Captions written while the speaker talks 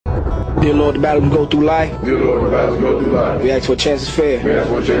Dear Lord, the battle we go through life. Dear Lord, the battle we go through life. We ask for a chance is fair. We ask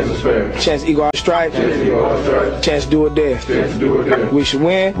for a chance is fair. Chance to equal our stripes. Chance to equal our stripes. Chance to do it there. Chance to do it there. We should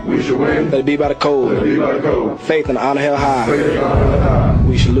win. We should win. Let it be by the code. Let it be by the code. Faith and honor held high. Faith and honor held high.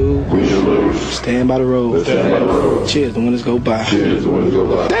 We should lose. We should lose. Stand by the road. Let's stand by the road. Cheers, the winners go by. Cheers, the winners go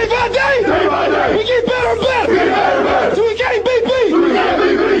by. Day by day. Day by day. We get better and better. We get better and better. So we can't beat beat. So we can't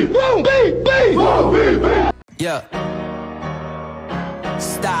beat beat. Boom, beat, beat. Boom, beat, beat. Yeah.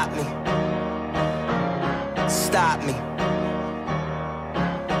 Stop me. Stop me.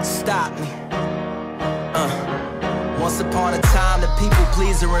 Stop me. Once upon a time, the people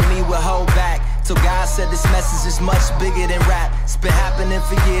pleaser in me would hold back. Till God said this message is much bigger than rap. It's been happening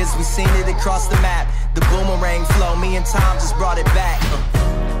for years, we seen it across the map. The boomerang flow, me and Tom just brought it back.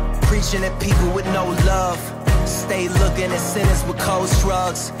 Preaching at people with no love. Stay looking at sinners with cold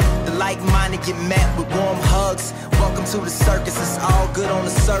shrugs. The like-minded get met with warm hugs. Welcome to the circus, it's all good on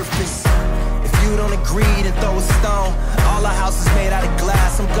the surface. If you don't agree, then throw a stone. All our house is made out of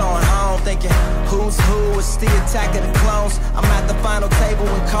glass, I'm going home thinking, who's who, it's the attack of the clones. I'm at the final table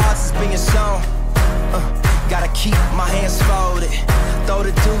when cards is being shown. Gotta keep my hands folded. Throw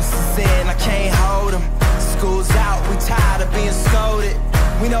the deuces in, I can't hold them. School's out, we tired of being scolded.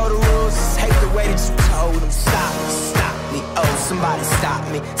 We know the rules, just hate the way that you told them. Stop me, stop me, oh somebody stop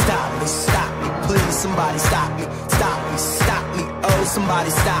me. Stop me, stop me, please somebody stop me. Stop me, stop me, oh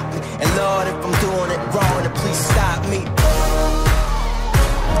somebody stop me. And Lord, if I'm doing it wrong, then please stop me.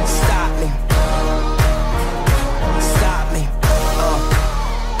 Stop me. Stop me.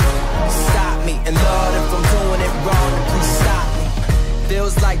 Stop me. And Lord, if I'm doing it wrong, then please stop me.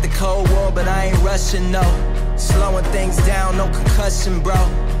 Feels like the Cold War, but I ain't rushing, no. Slowing things down, no concussion, bro.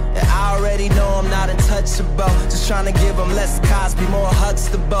 And I already know I'm not untouchable. Just trying to give them less Cosby, more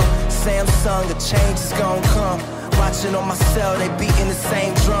Huxtable. Samsung, a change is gonna come. Watching on my cell, they beating the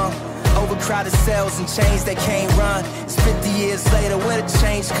same drum. Overcrowded cells and chains they can't run. It's 50 years later, where the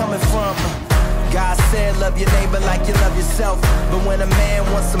change coming from? God said love your neighbor like you love yourself. But when a man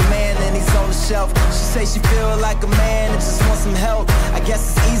wants a man, then he's on the shelf. She say she feel like a man and just wants some help. I guess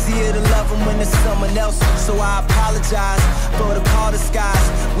it's easier to love him when there's someone else. So I apologize for the call disguise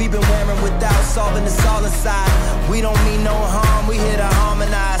we've been wearing without solving this all inside. We don't mean no harm, we here to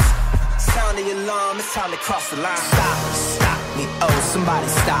harmonize. Sound the alarm, it's time to cross the line. Stop me, stop me, oh somebody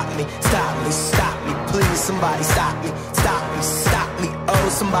stop me. Stop me, stop me, please somebody stop me. Stop me, stop me, oh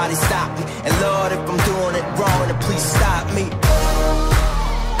somebody stop me. And Lord, if I'm doing it wrong, then please stop me.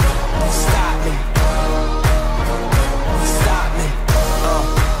 Stop me. Stop me.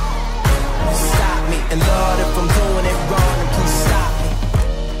 Stop me. And Lord, if I'm doing it wrong, then please stop me.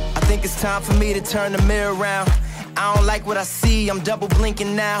 I think it's time for me to turn the mirror around. I don't like what I see, I'm double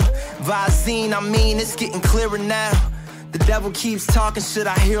blinking now. Visine, I mean, it's getting clearer now. The devil keeps talking, should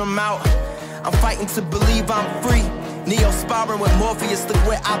I hear him out? I'm fighting to believe I'm free. Neo sparring with Morpheus, look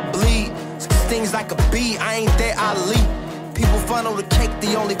where I bleed. Stings like a bee, I ain't there, I leap. People funnel the cake,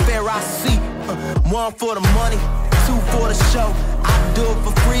 the only fare I see. One for the money, two for the show. I do it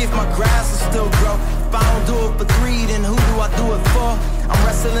for free if my grass will still grow. If I don't do it for greed, then who do I do it for? I'm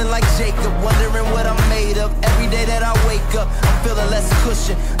wrestling like Jacob, wondering what I'm made of. Every day that I wake up, I'm feeling less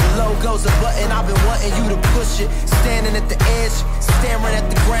cushion. The logo's a button, I've been wanting you to push it. Standing at the edge, staring at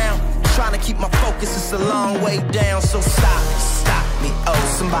the ground. Trying to keep my focus, it's a long way down. So stop me, stop me, oh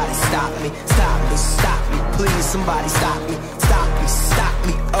somebody stop me. Stop me, stop me, please somebody stop me. Stop me, stop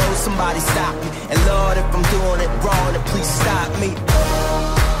me, oh somebody stop me. And Lord, if I'm doing it wrong, then please stop me.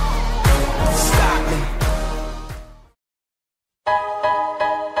 Stop me.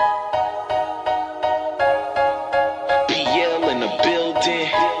 BBALL in the building.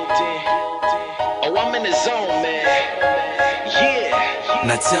 Oh, I'm in the zone, man. Yeah.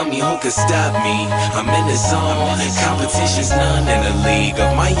 Now tell me who can stop me. I'm in the zone. Competition's none in a league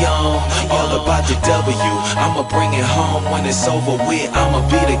of my own. All about the W, I'ma bring it home. When it's over with, I'ma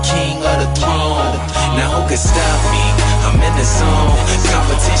be the king of the throne. Now who can stop me? I'm in the zone.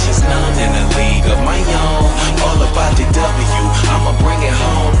 Competition's none in a league of my own. All about the W, I'ma bring it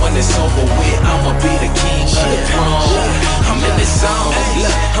home. When it's over with, I'ma be the king of the throne. I'm in the zone.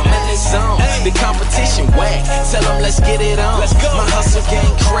 Look, I'm in the zone. The competition whack. Tell them let's get it on. My hustle game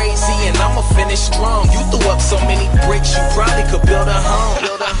crazy and I'ma finish strong. You threw up so many bricks, you probably could build a home.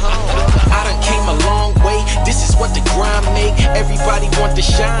 I done came a long way. This is what the grind make. Everybody want the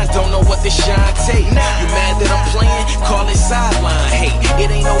shine, don't know what the shine take. You mad that I'm playing? Call it sideline. Hey,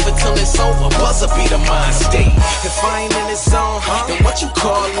 it ain't over till it's over. Buzzer be the mind state. If I ain't in the zone, then what you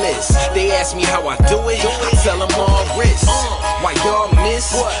call this? They ask me how I do it. I tell them all risk. Why y'all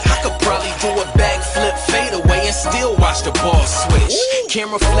miss? I could probably do a backflip, fade away, and still watch the ball switch.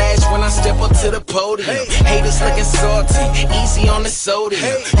 Camera flash when I step up to the podium. Haters looking salty, easy on the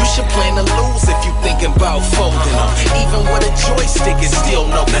sodium. You should plan to lose if you thinking about folding them. Even with a joystick, it's still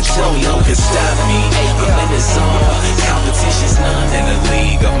no control. No can stop me. I'm in the zone. Competition's none in the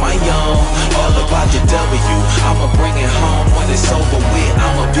league of my own. All about the W. I'ma bring it home when it's over with.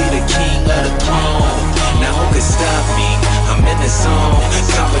 I'ma be the king of the throne. Now who can stop me? I'm in the zone.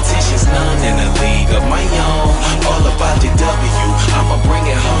 Competition's none in the league of my own. All about the W. I'ma bring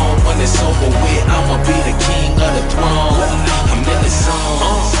it home when it's over with. I'ma be the king of the throne. I'm in the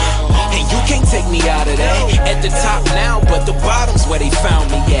zone. And you can't take me out of that. At the top now, but the bottom's where they found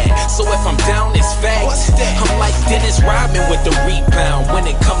me at. So if I'm down, it's facts. I'm like Dennis Rodman with the rebound when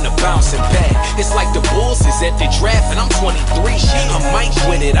it come to bouncing back. It's like the Bulls is at the draft and I'm 23. I'm Mike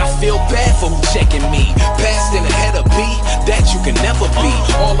with it, I feel bad for who checking me. Passed in ahead of B, that you can never be.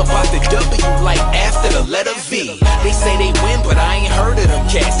 All about the W like after the letter V. They say they win, but I ain't heard of them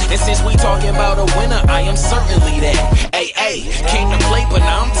cats. And since we talking about a winner, I am certainly that. Ay, came to play, but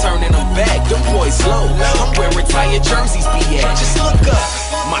now I'm turning them back. Them boys low, I'm where retired jerseys be at. Just look up,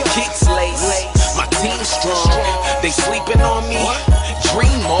 my kicks lace, my team strong. They sleeping on me,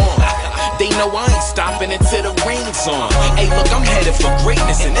 dream on. They know I ain't stopping until the ring's on. Hey, look, I'm headed for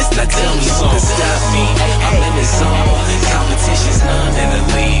greatness, and it's the team song. Stop me, I'm in the zone. Competition's none in the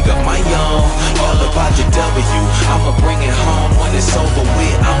league of my own. All about the W, I'ma bring it home when it's over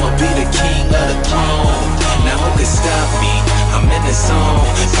with. I'ma be the king of the throne. Now who can stop me? I'm in the zone.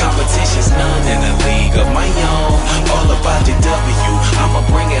 Competition's none in the league of my own. All about the W, I'ma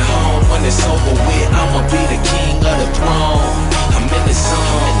bring it home when it's over with. I'ma be the king of the throne. I'm in the zone.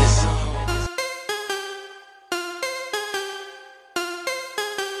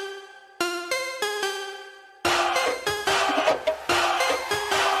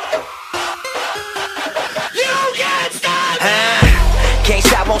 Can't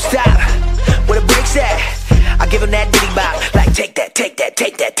stop, won't stop. Where the bricks at? I give him that diddy bop. Like take that, take that,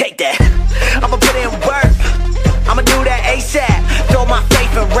 take that, take that. I'ma put in work. I'ma do that ASAP. Throw my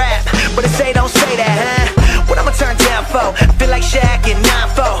faith in rap, but it say don't say that, huh? What I'ma turn down for? I feel like Shaq in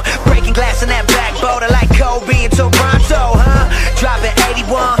 9-4. Breaking glass in that black boat. I like Kobe in Toronto, huh? Dropping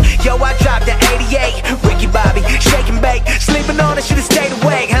 81. Yo, I dropped the 88. Ricky Bobby, shake and bake. Sleeping on it, should've stayed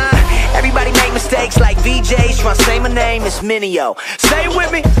awake, huh? Everybody make mistakes like VJs. Tryna say my name, it's Minio. Say it with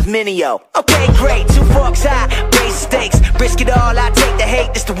me, Minio. Okay, great, 2 forks high, raise the stakes. Risk it all, I take the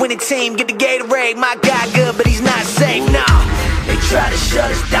hate. This the winning team, get the Gatorade. My guy good, but he's not safe, nah. They try to shut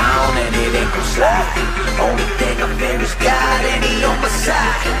us down and it ain't gon' slide. Only thing I fear is God and he on my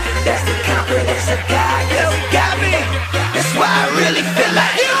side. That's the confidence I got, cause he got me. That's why I really feel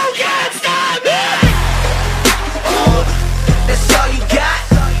like you can't stop me. That's all you got.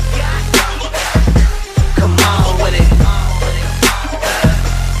 Come on with it.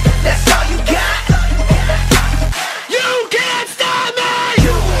 That's all you got. You can't stop me.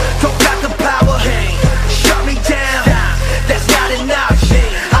 You don't got the power. Shut me down. That's not an option.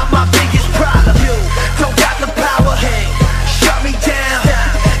 I'm my biggest problem. You don't got the power. Shut me down.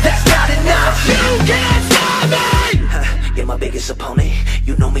 That's not an option. You can't stop me. You're my biggest opponent.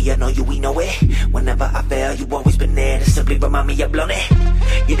 You know me, I know you, we know it. Whenever I fail, you always been there to simply remind me I've blown it.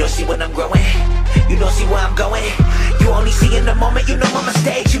 You don't see when I'm growing. You don't see where I'm going. You only see in the moment. You know my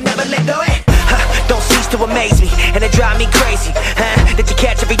mistakes. You never let go it. Don't cease to amaze me, and it drive me crazy. That you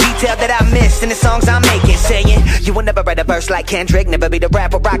catch every detail that I missed in the songs I'm making. Saying you will never write a verse like Kendrick. Never be the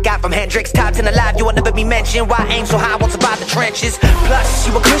rapper I got from Hendrix. Top 10 alive, you will never be mentioned. Why aim so high, won't survive the trenches. Plus,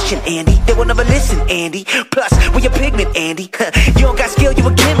 you a Christian, Andy. They will never listen, Andy. Plus, we a pigment, Andy. You don't got skill, you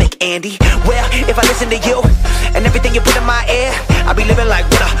a gimmick, Andy. Well, if I listen to you and everything you put in my ear, I'll be living like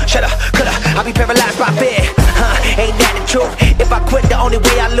woulda, shoulda, coulda. I'll be paralyzed by fear. Ain't that the truth? If I quit, the only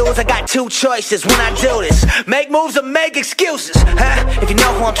way I lose. I got 2 choices when I do this: make moves or make excuses. If you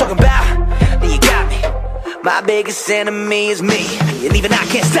know who I'm talking about, then you got me. My biggest enemy is me, and even I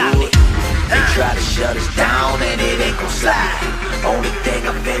can't stop me. They try to shut us down and it ain't gon' slide. Only thing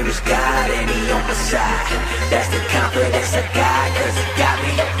I fear is God and he on my side. That's the confidence I got, cause he got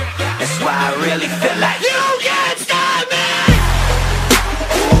me. That's why I really feel